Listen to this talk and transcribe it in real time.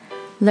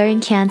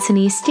Learn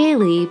Cantonese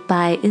daily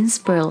by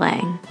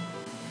Inspirlang.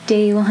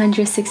 Day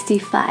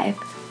 165.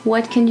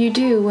 What can you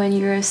do when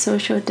you're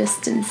social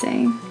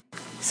distancing?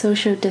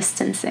 Social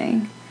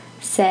distancing.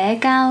 社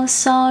交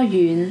疏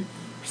遠，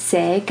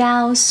社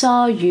交疏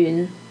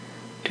遠。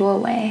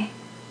Doorway.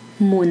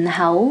 門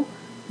口，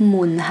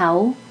門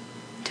口。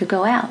To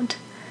go out.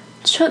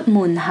 出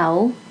門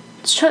口，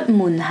出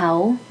門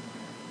口。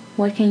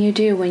What can you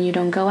do when you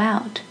don't go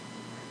out?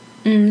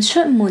 唔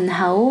出門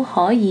口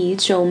可以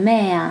做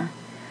咩啊？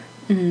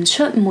唔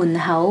出門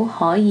口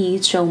可以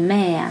做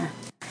咩啊？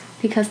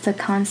 Because the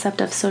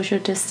concept of social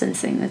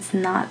distancing is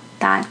not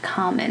that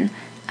common,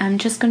 I'm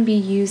just going to be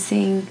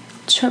using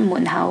出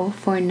門口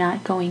for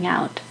not going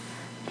out.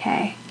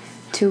 Okay.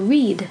 To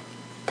read.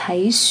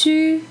 睇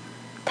書，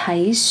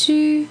睇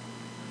書。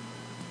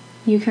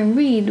You can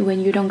read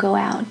when you don't go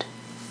out.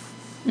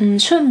 唔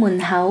出門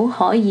口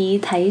可以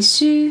睇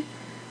書，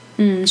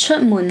唔出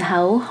門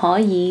口可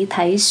以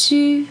睇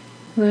書。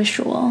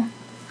Virtual.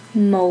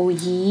 模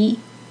擬，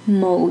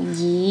模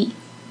擬。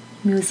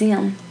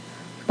Museum.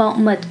 博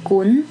物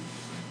館，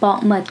博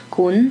物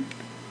館。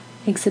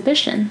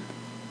Exhibition.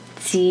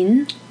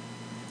 展，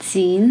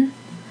展。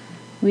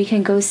We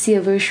can go see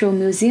a virtual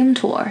museum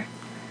tour.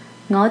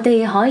 我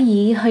哋可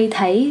以去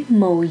睇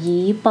模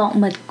擬博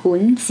物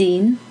館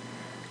展。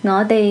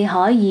我哋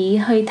可以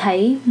去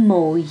睇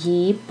模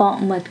擬博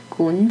物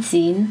館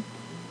展。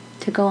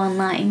To go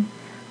online.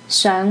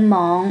 上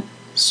網，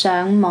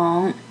上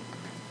網。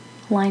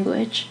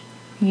Language.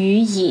 語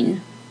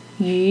言，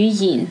語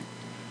言。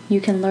You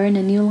can learn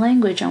a new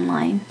language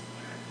online.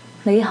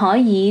 你可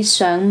以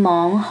上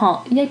網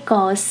學一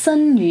個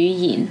新語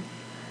言。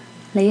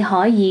你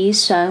可以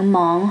上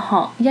網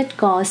學一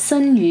個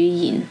新語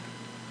言。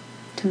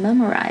To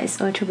memorize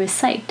or to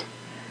recite.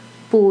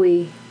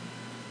 背，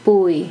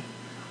背。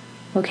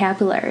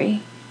Vocabulary.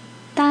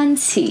 單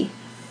詞，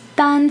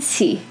單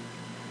詞。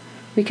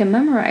We can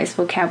memorize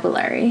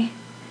vocabulary.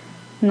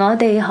 我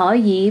哋可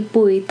以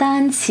背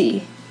單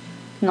詞。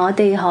我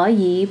哋可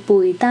以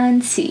背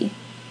單詞。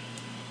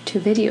To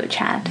video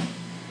chat.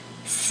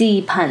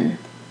 視頻，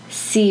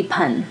視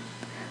頻。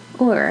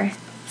Or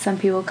some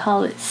people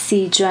call it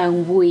視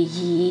像會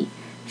議，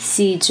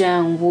視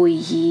像會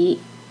議。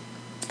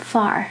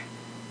Far.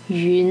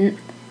 遠，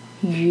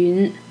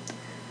遠。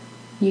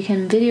You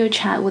can video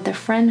chat with a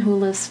friend who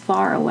lives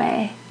far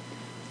away.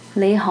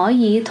 你可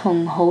以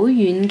同好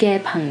遠嘅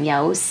朋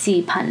友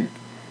視頻。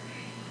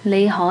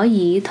你可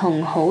以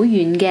同好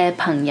遠嘅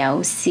朋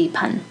友視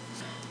頻。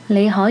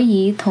你可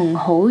以同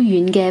好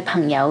遠嘅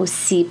朋友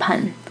視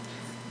頻。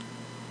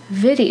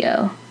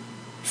Video.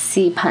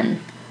 視頻，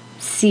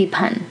視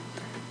頻。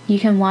You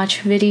can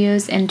watch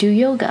videos and do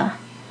yoga.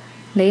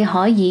 你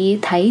可以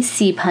睇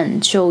視頻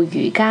做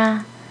瑜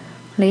伽。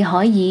你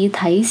可以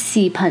睇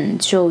視頻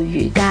做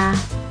瑜伽。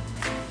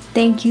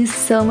Thank you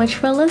so much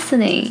for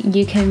listening.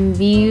 You can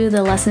view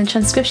the lesson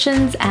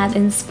transcriptions at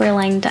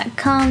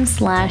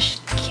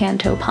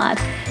inspirlang.com/cantopod.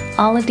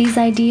 All of these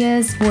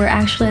ideas were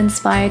actually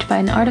inspired by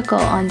an article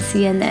on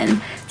CNN,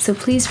 so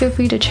please feel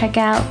free to check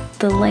out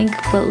the link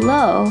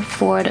below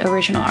for the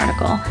original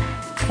article.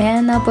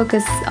 And that book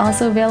is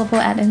also available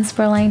at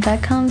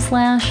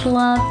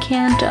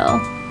inspirlang.com/lovecanto.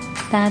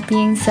 That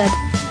being said,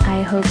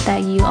 I hope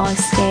that you all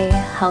stay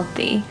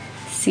healthy.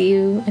 See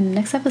you in the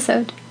next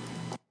episode.